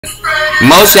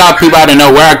Most y'all people out to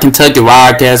know we're a Kentucky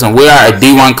Wildcats, and we are a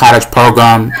D1 college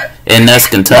program in Ness,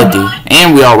 Kentucky,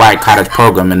 and we are a white college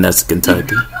program in Ness,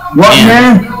 Kentucky. What,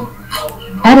 man?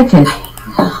 Etiquette.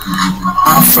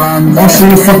 That's what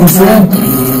you fucking said.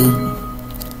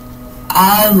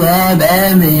 I love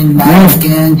every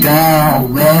Mexican girl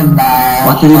with my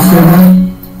What did you say,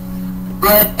 man?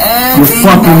 You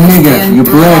fucking nigga. You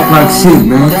black like shit,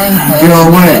 man. Get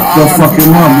away. Go fucking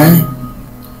mom, man.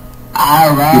 You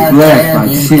black like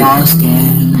shit.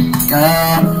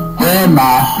 Girl with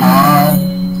my heart.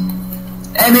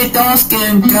 Every dark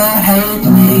skin girl hate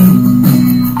me.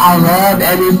 I love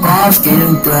every brown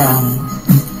skin girl.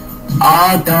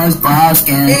 All those brown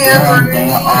skin girls,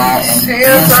 they are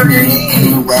against me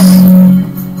anyway.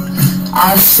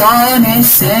 I saw them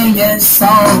singing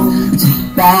songs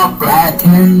about black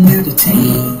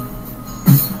community.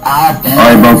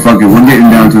 Alright, bro, fuck it. We're getting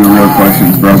down to the real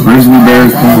questions, bro. Grizzly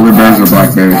bears, polar bears, or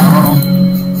black bears?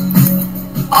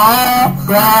 All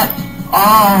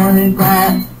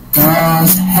black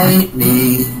girls hate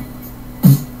me.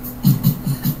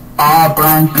 All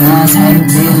black girls hate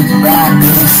me. Rap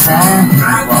me song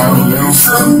for you.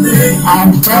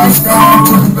 I'm just going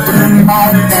to do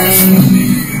my thing.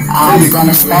 I'm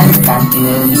gonna stay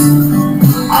focused.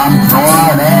 I'm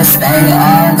gonna stay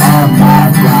on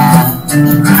my grind.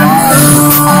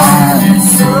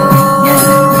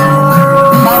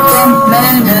 My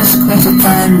name is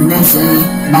Christopher Missy.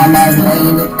 My last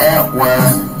name is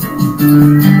Edward.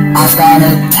 I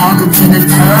started talking to this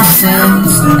person,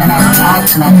 and I talked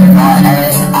to them for an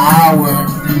hour.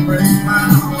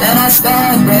 Then I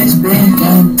started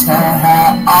speaking to her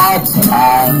all the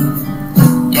time.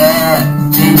 Yeah,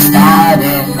 she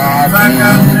started laughing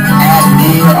at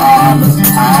me all the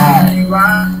time.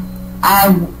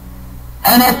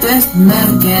 And I just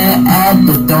looking at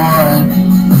the door,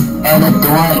 and the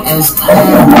door is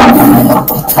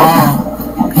tall.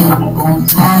 People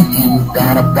talking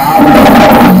bad about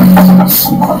us.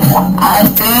 I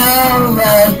feel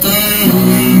lucky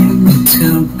to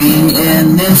be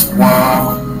in this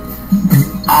world.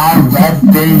 I'm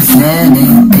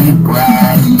representing the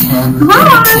black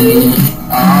community.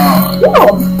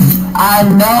 I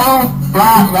know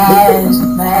black lives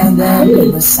matter,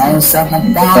 people say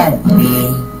something about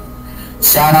me.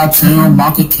 Shout out to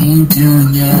Market King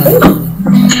Jr.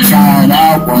 Shout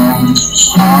out one.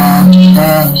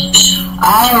 I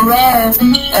love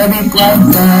every black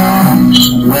girl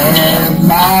with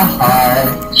my heart.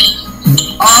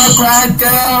 All black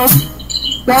girls,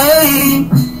 they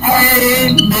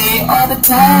hate me all the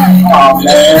time.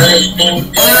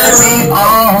 Every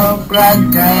all black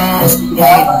girls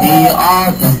hate me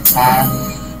all the time.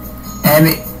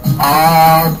 Every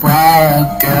all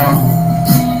black girls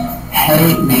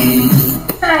hate me.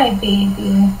 Hi,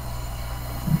 baby.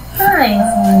 Hi,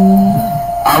 honey.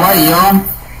 How are you?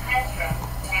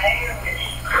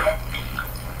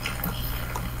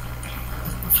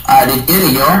 They did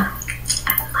it, yo.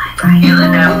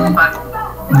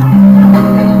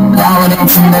 Now we're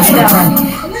from this Kentucky.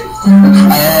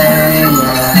 Hey,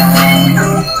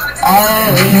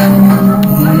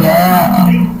 yeah.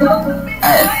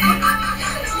 Hey.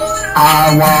 I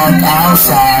walk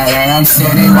outside and I'm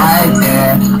sitting right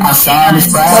there. I saw this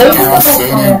black girl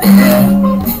sitting there,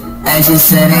 and she's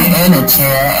sitting in a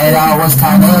chair, and I was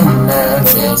kind of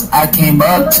nervous. I came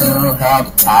up to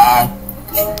help tie.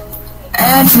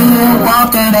 And she was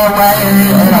walking away,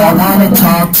 and I wanna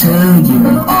talk to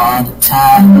you all the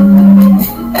time.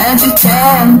 And she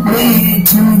told me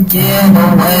to get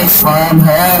away from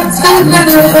her. I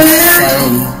just say,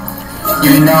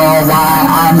 you know why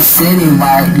I'm sitting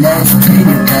right next to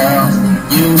you, girl.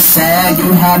 You said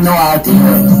you had no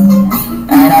idea.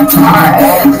 And I told her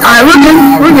that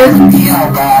We're good. be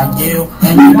around you,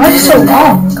 and you Why is it so didn't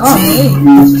long? know God, me.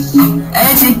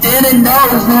 And she didn't know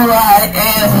who I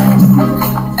am.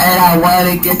 And I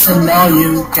wanna get to know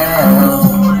you, girl.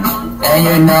 And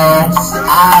you know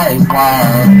I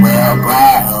want real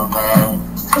brown,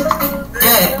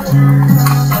 yeah.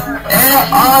 And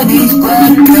all these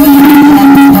black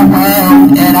girls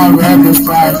around, and I love this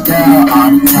black girl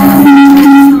all the time.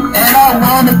 And I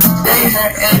wanted to date her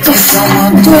and take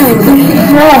someone to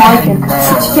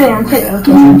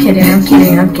I'm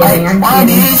kidding. all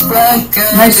these black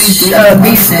girls Let's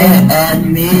be sent at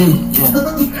me.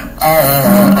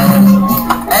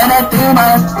 And I do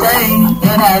my thing,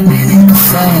 and I mean the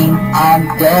same. I'm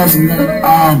desperate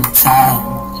all the time.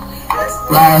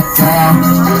 Black girl,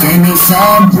 give me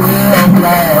some real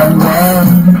black love,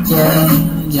 yeah.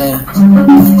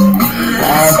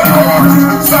 Black girl,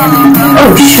 give me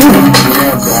Oh, shoot.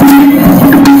 real black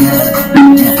love, yeah.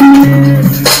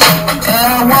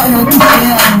 I wanna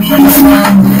kill me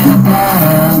something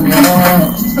wrong, yeah.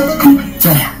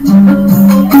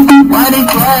 What a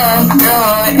black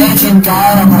girl, and she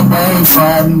got him away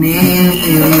from me.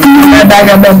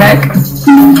 I'm back.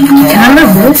 Can I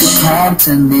move this? Come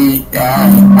to me that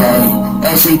day,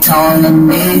 and she told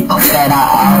me that I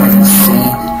always see.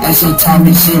 And she told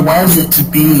me she wasn't to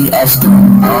be a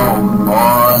student no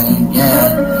more,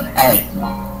 yeah. Hey,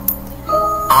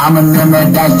 I remember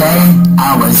that day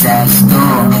I was at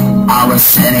school. I was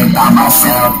sitting by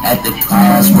myself at the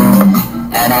classroom,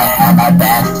 and I had my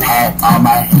backpack on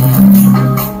my head.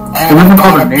 And I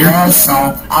got a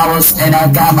pencil, I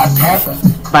got my pepper,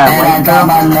 and I got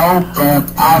my notebook.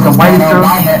 The white girl?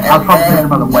 I'll talk to you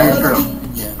about the white girl.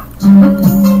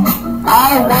 I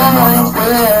want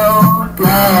will,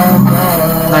 blah,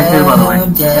 blah, Nice hair, by the way.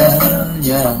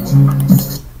 yeah.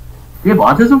 Do you have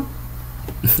autism?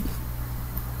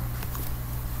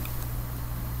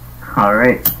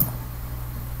 Alright.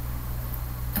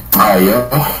 Alright, yo.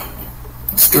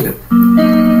 Let's get it.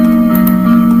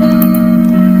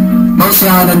 Most of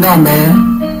y'all don't know, man.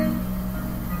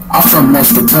 I'm from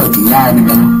West Kentucky, y'all don't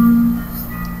know.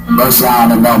 Most of y'all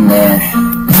don't know, man.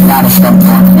 There's a lot of stuff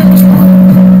going on in this world.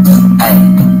 Hey.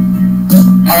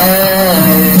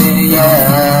 Hey,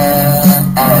 yeah.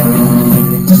 Hey.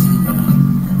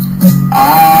 Oh,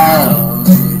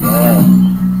 yeah.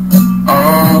 Oh,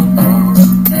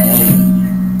 okay.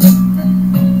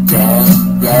 Yeah,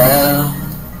 yeah.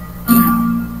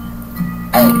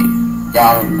 Hey,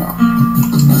 y'all know.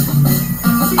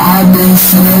 I've been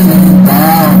sitting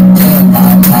down in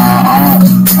my car all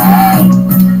the time.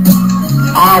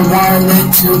 I wanted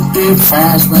to be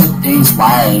friends with these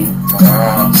white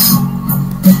girls.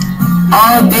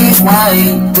 All these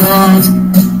white girls,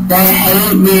 they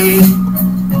hate me.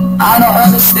 I don't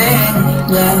understand,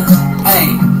 yeah. Hey,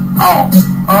 oh,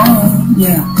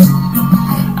 yeah.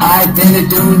 I didn't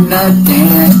do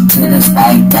nothing to this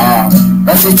white girl,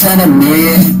 but she telling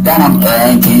me that I'm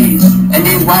ugly, and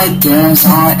these white girls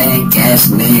are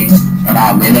against me, and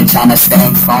I'm really trying to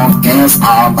stay focused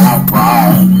on my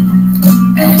pride,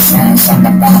 and saying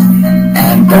something about me,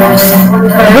 and doing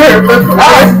something.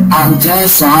 I'm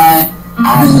just on,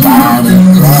 I'm down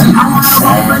and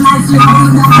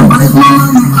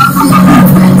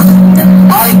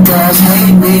white girls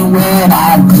hate me when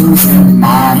I'm losing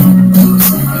my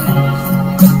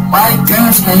white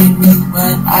girls hate me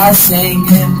when I sing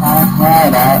in my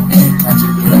heart out in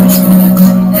contribution.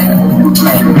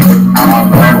 I don't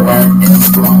know what is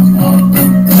going on in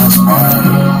this world.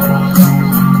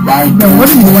 White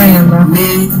girls hate me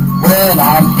when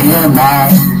I'm in my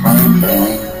way.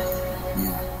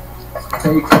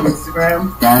 Take Instagram.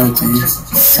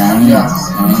 Same.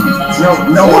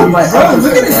 No one but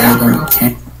look at this.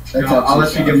 I'll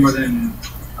let you get more than.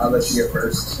 I'll let you get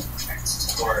first.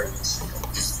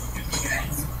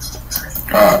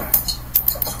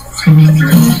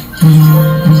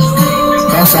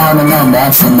 That's all I know, man.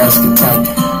 I'm from West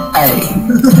Kentucky. Hey.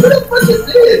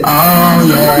 Oh,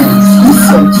 yeah.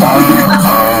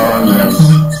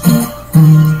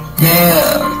 Yeah.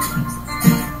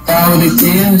 That would it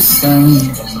give some.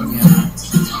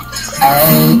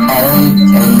 Hey.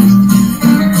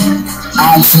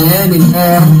 I'm sitting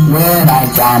here when I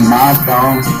got my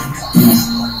phone.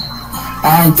 I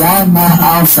got my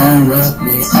iPhone with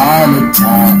me all the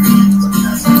time.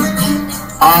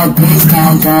 All these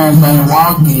counters they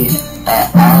walking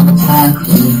all the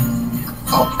pocket.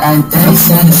 And they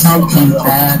said something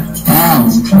bad down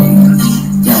me.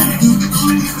 Yeah.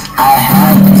 I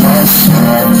have to make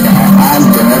sure that I'm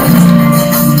good.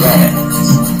 Yeah.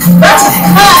 That's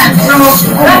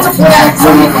a flat,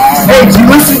 bro. Hey,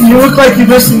 you look like you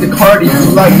listen to Cardi. Do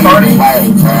you like Cardi? Do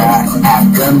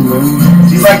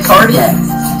you like Cardi?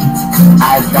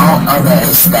 I don't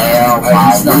understand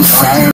why you say